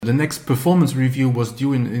The next performance review was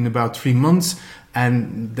due in about 3 months,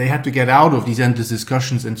 and they had to get out of these endless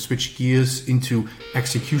discussions and switch gears into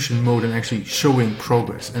execution mode and actually showing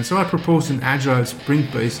progress. And so I proposed an agile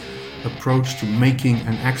sprint-based approach to making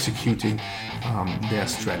and executing their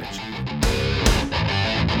strategy.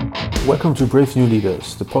 Welcome to Brave New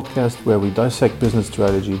Leaders, the podcast where we dissect business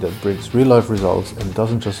strategy that brings real-life results and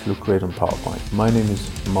doesn't just look great on PowerPoint. My name is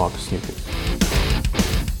Mark Sneukers.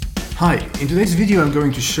 Hi, in today's video I'm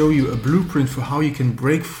going to show you a blueprint for how you can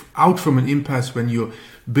break out from an impasse when you're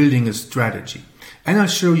building a strategy. And I'll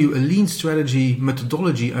show you a lean strategy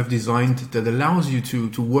methodology I've designed that allows you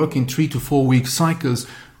to work in 3 to 4 week cycles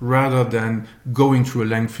rather than going through a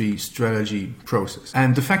lengthy strategy process.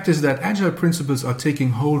 And the fact is that agile principles are taking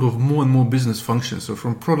hold of more and more business functions, so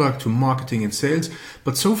from product to marketing and sales,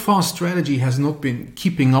 but so far strategy has not been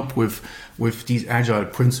keeping up with these agile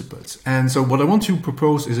principles. And so what I want to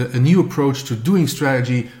propose is a new approach to doing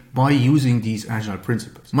strategy by using these agile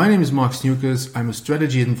principles. My name is Mark Sneukers. I'm a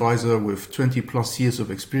strategy advisor with 20 plus years of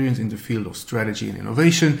experience in the field of strategy and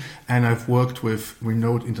innovation, and I've worked with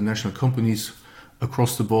renowned international companies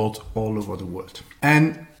across the board all over the world.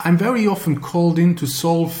 And I'm very often called in to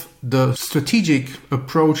solve the strategic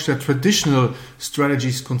approach that traditional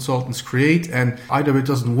strategies consultants create, and either it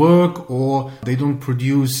doesn't work or they don't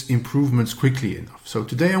produce improvements quickly enough. So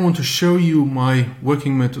today I want to show you my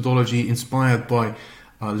working methodology inspired by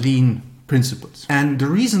lean principles. And the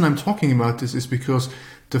reason I'm talking about this is because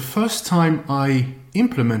the first time I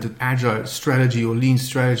implemented agile strategy or lean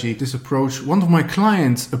strategy, this approach, one of my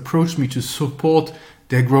clients approached me to support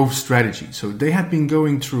their growth strategy. So they had been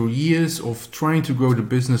going through years of trying to grow the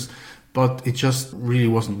business, but it just really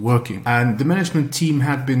wasn't working. And the management team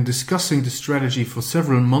had been discussing the strategy for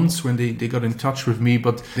several months when they got in touch with me,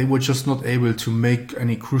 but they were just not able to make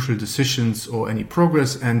any crucial decisions or any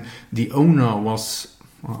progress. And the owner was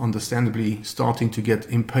understandably starting to get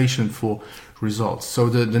impatient for results. So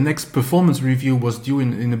the next performance review was due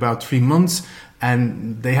in about 3 months,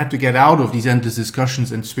 and they had to get out of these endless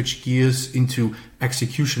discussions and switch gears into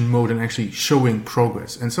execution mode and actually showing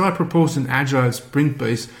progress. And so I proposed an agile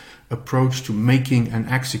sprint-based approach to making and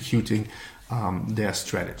executing their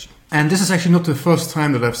strategy. And this is actually not the first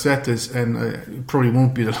time that I've said this, and it probably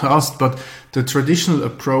won't be the last, but the traditional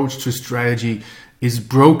approach to strategy is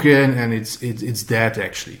broken and it's dead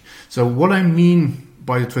actually. So what I mean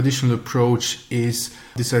by the traditional approach is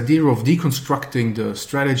this idea of deconstructing the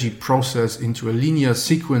strategy process into a linear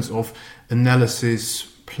sequence of analysis,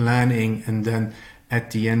 planning, and then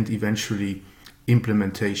at the end eventually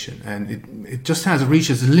implementation. And it just has reached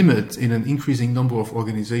its limit in an increasing number of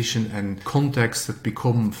organizations and contexts that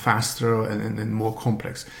become faster and more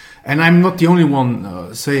complex. And I'm not the only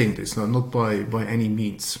one saying this, no, not by any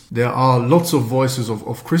means. There are lots of voices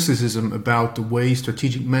of criticism about the way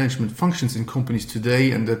strategic management functions in companies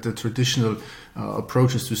today, and that the traditional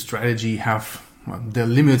approaches to strategy have their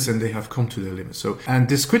limits, and they have come to their limits. And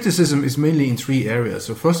this criticism is mainly in 3 areas.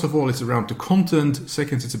 So first of all, it's around the content.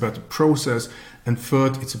 Second, it's about the process. And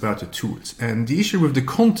third, it's about the tools. And the issue with the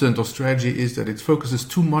content of strategy is that it focuses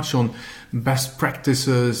too much on best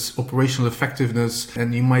practices, operational effectiveness.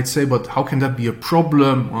 And you might say, but how can that be a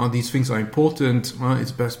problem? These things are important.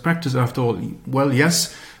 It's best practice after all. Well,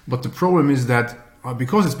 yes, but the problem is that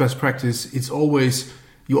because it's best practice,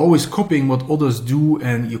 you're always copying what others do,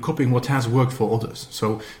 and you're copying what has worked for others.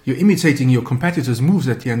 So you're imitating your competitors' moves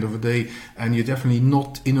at the end of the day, and you're definitely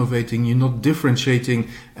not innovating, you're not differentiating,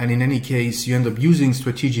 and in any case, you end up using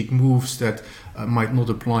strategic moves that might not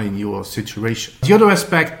apply in your situation. The other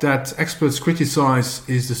aspect that experts criticize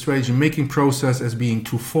is the strategy making process as being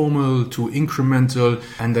too formal, too incremental,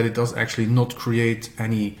 and that it does actually not create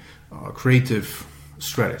any creative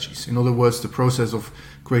strategies. In other words, the process of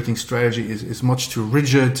creating strategy is much too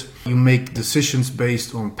rigid. You make decisions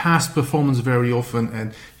based on past performance very often,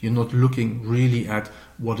 and you're not looking really at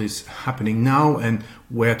what is happening now and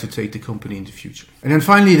where to take the company in the future. And then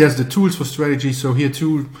finally, there's the tools for strategy. So here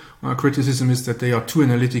too, criticism is that they are too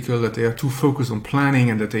analytical, that they are too focused on planning,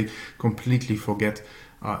 and that they completely forget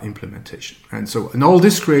implementation. And all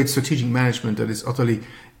this creates strategic management that is utterly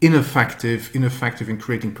ineffective in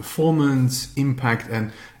creating performance, impact,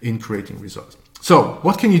 and in creating results. So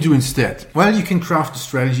what can you do instead? Well, you can craft a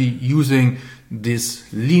strategy using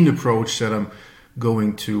this lean approach that I'm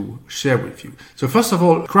going to share with you. So first of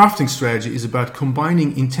all, crafting strategy is about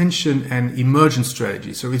combining intention and emergent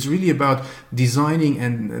strategy. So it's really about designing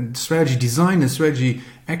and strategy design and strategy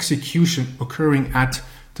execution occurring at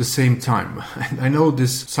the same time. And I know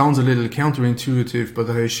this sounds a little counterintuitive, but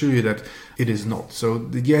I assure you that it is not. So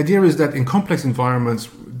the idea is that in complex environments,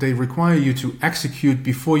 they require you to execute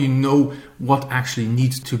before you know what actually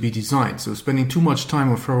needs to be designed. So spending too much time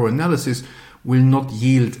on thorough analysis will not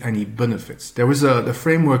yield any benefits. There is a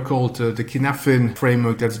framework called the Kinafin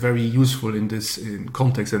framework that's very useful in this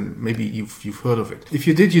context, and maybe you've heard of it. If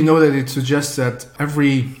you did, you know that it suggests that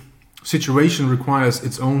every situation requires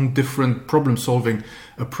its own different problem-solving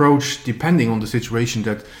approach depending on the situation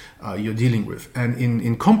that you're dealing with. And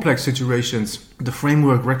in complex situations, the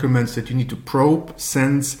framework recommends that you need to probe,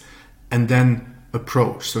 sense, and then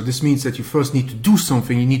approach. So this means that you first need to do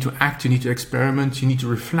something, you need to act, you need to experiment, you need to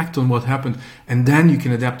reflect on what happened, and then you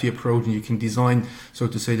can adapt the approach and you can design, so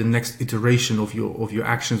to say, the next iteration of your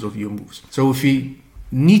actions, of your moves. So if we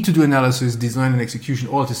need to do analysis, design, and execution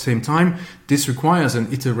all at the same time, this requires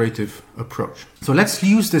an iterative approach. So let's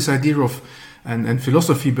use this idea of and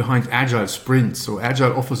philosophy behind Agile sprints. So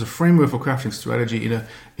Agile offers a framework for crafting strategy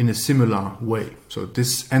in a similar way. So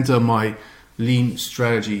this enter my lean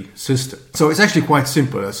strategy system. So it's actually quite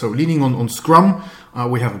simple. So leaning on Scrum,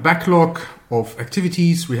 we have a backlog of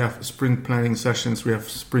activities, we have sprint planning sessions, we have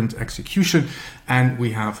sprint execution, and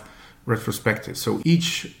we have retrospective. So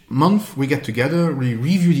each month we get together, we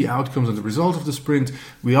review the outcomes and the result of the sprint,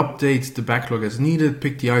 we update the backlog as needed,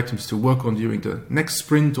 pick the items to work on during the next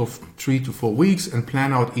sprint of 3 to 4 weeks, and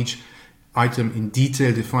plan out each item in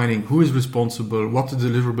detail, defining who is responsible, what the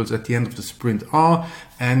deliverables at the end of the sprint are,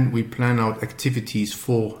 and we plan out activities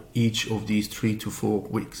for each of these 3 to 4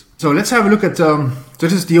 weeks. So let's have a look at,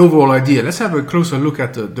 this is the overall idea. Let's have a closer look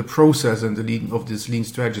at the process and the lean of this lean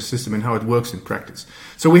strategy system and how it works in practice.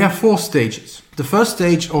 So we have 4 stages. The first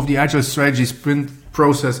stage of the Agile Strategy sprint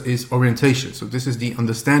process is orientation. So this is the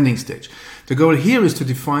understanding stage. The goal here is to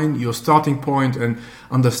define your starting point and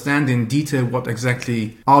understand in detail what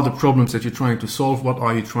exactly are the problems that you're trying to solve, what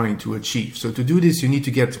are you trying to achieve. So to do this, you need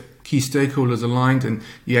to get key stakeholders aligned and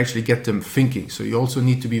you actually get them thinking. So you also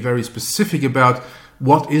need to be very specific about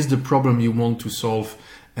what is the problem you want to solve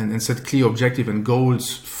and set clear objective and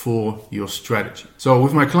goals for your strategy. So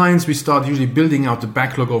with my clients, we start usually building out the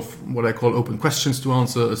backlog of what I call open questions to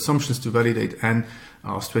answer, assumptions to validate, and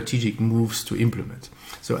strategic moves to implement.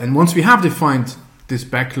 So, and once we have defined this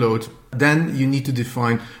backlog, then you need to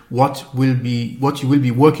define what you will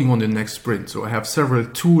be working on the next sprint. So I have several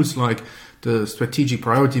tools like the strategic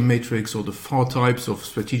priority matrix or the 4 types of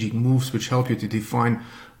strategic moves, which help you to define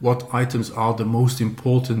what items are the most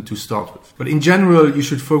important to start with. But in general, you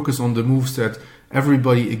should focus on the moves that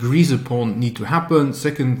everybody agrees upon need to happen.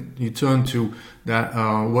 Second, you turn to that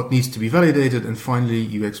what needs to be validated. And finally,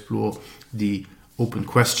 you explore the open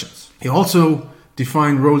questions. You also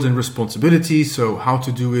define roles and responsibilities, so how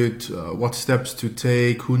to do it, what steps to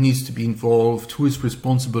take, who needs to be involved, who is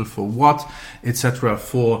responsible for what, etc.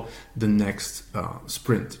 for the next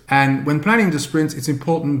sprint. And when planning the sprints, it's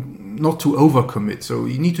important not to overcommit. So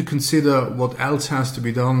you need to consider what else has to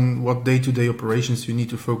be done, what day-to-day operations you need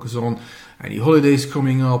to focus on, any holidays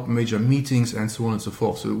coming up, major meetings, and so on and so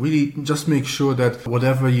forth. So really just make sure that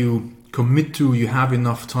whatever you commit to, you have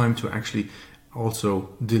enough time to actually also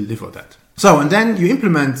deliver that. So, and then you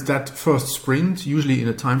implement that first sprint, usually in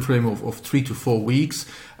a time frame of 3 to 4 weeks.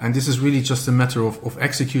 And this is really just a matter of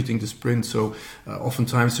executing the sprint. So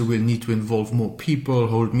oftentimes you will need to involve more people,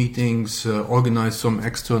 hold meetings, organize some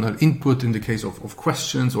external input in the case of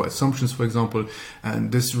questions or assumptions, for example.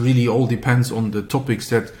 And this really all depends on the topics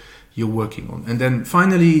that you're working on. And then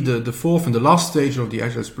finally, the fourth and the last stage of the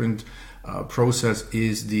Agile Sprint process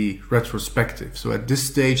is the retrospective. So at this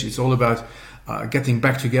stage, it's all about getting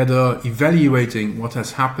back together, evaluating what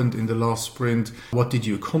has happened in the last sprint, what did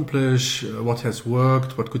you accomplish, what has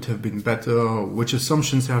worked, what could have been better, which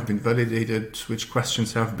assumptions have been validated, which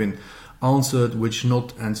questions have been answered, which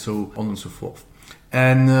not, and so on and so forth.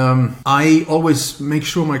 And I always make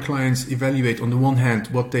sure my clients evaluate on the one hand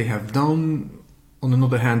what they have done, on the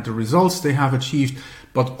other hand the results they have achieved,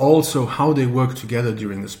 but also how they work together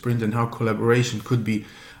during the sprint and how collaboration could be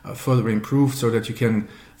further improved so that you can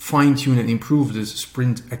fine-tune and improve this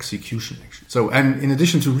sprint execution action. So, and in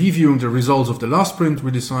addition to reviewing the results of the last sprint, we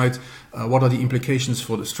decide what are the implications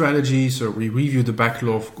for the strategy. So we review the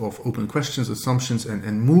backlog of open questions, assumptions,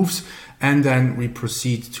 and moves, and then we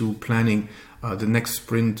proceed to planning the next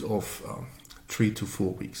sprint of 3 to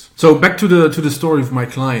 4 weeks. So back to the story of my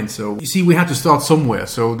client. So you see, we had to start somewhere.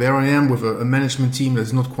 So there I am with a management team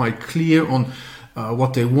that's not quite clear on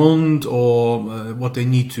what they want or what they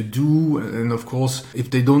need to do. And of course, if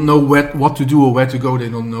they don't know what to do or where to go, they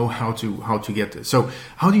don't know how to get there. So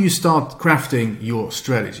how do you start crafting your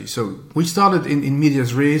strategy? So we started in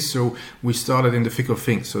medias res, so we started in the thick of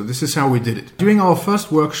things. So this is how we did it. During our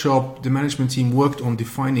first workshop, the management team worked on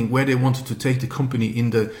defining where they wanted to take the company in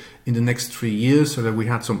the next 3 years, so that we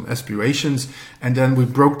had some aspirations, and then we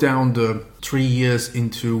broke down the 3 years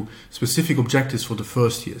into specific objectives for the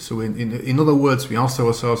first year. So in other words, we asked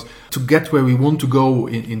ourselves, to get where we want to go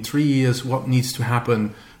in 3 years, what needs to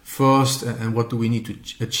happen first, and what do we need to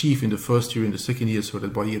achieve in the first year, in the second year, so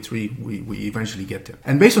that by year 3 we eventually get there.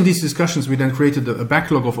 And based on these discussions, we then created a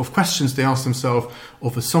backlog of questions they asked themselves,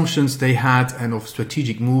 of assumptions they had, and of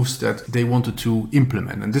strategic moves that they wanted to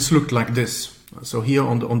implement. And this looked like this. So here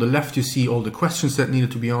on the left, you see all the questions that needed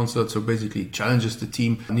to be answered. So basically challenges the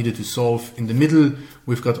team needed to solve. In the middle,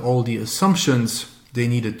 we've got all the assumptions they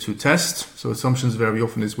needed to test. So assumptions very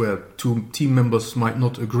often is where two team members might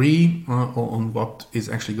not agree on what is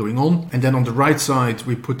actually going on. And then on the right side,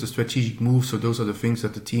 we put the strategic moves. So those are the things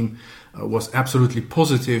that the team was absolutely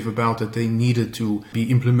positive about, that they needed to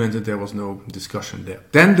be implemented. There was no discussion there.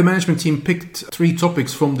 Then the management team picked 3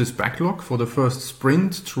 topics from this backlog for the first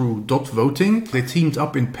sprint through dot voting. They teamed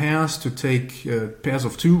up in pairs to take pairs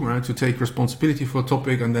of 2, right, to take responsibility for a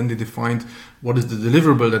topic, and then they defined what is the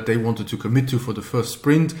deliverable that they wanted to commit to for the first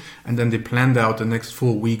sprint, and then they planned out the next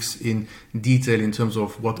 4 weeks in detail in terms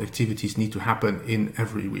of what activities need to happen in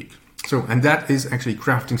every week. So, and that is actually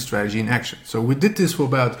crafting strategy in action. So we did this for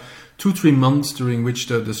about 2-3 months, during which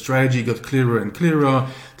the strategy got clearer and clearer,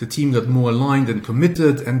 the team got more aligned and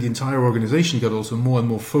committed, and the entire organization got also more and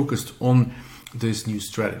more focused on this new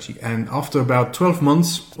strategy. And after about 12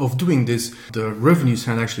 months of doing this, the revenues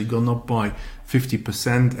had actually gone up by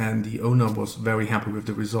 50%, and the owner was very happy with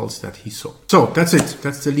the results that he saw. So that's it.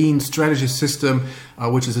 That's the Lean Strategy System,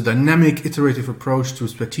 which is a dynamic, iterative approach to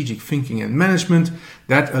strategic thinking and management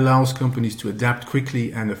that allows companies to adapt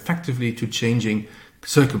quickly and effectively to changing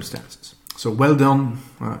circumstances. So well done.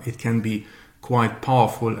 It can be quite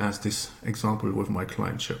powerful, as this example with my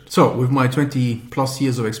client showed. So with my 20 plus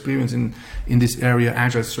years of experience in this area,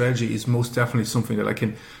 Agile Strategy is most definitely something that I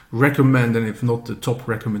can recommend, and if not the top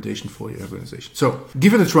recommendation for your organization. So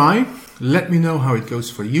give it a try. Let me know how it goes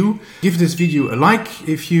for you. Give this video a like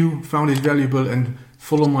if you found it valuable, and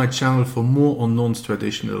follow my channel for more on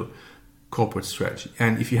non-traditional corporate strategy.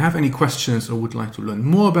 And if you have any questions or would like to learn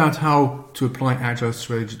more about how to apply Agile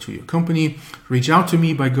Strategy to your company, reach out to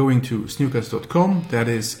me by going to snukas.com, that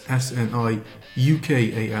is SNIUKAS.com,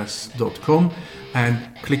 and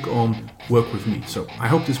click on Work With Me. So I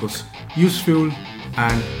hope this was useful,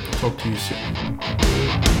 and talk to you soon.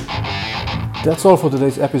 That's all for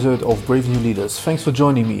today's episode of Brave New Leaders. Thanks for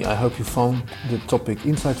joining me. I hope you found the topic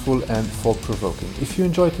insightful and thought-provoking. If you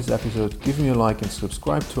enjoyed this episode, give me a like and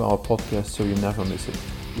subscribe to our podcast so you never miss it.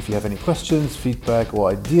 If you have any questions, feedback,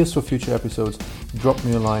 or ideas for future episodes, drop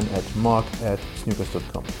me a line at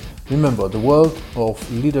mark@snukas.com. Remember, the world of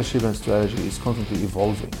leadership and strategy is constantly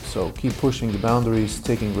evolving, so keep pushing the boundaries,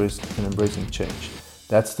 taking risks, and embracing change.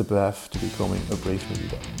 That's the path to becoming a brave new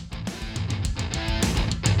leader.